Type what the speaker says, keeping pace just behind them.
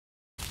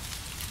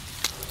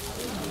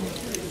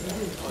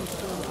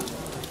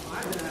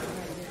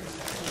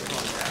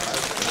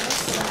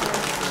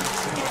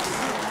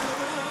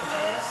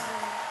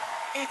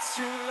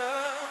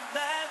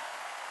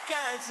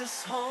guides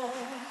us home.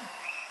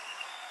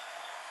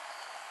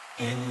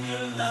 In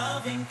your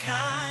loving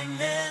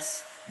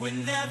kindness, we're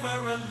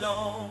never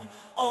alone.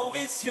 Oh,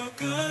 it's your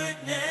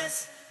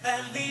goodness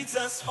that leads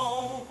us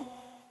home.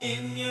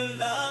 In your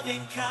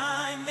loving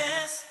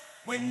kindness,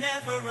 we're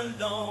never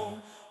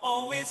alone.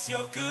 Oh, it's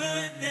your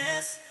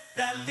goodness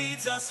that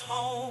leads us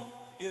home.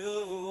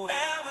 You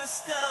ever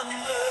stumble,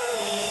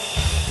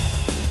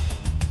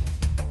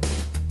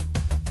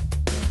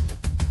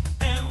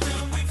 and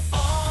when we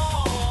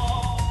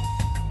fall,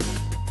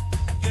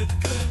 your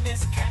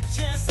goodness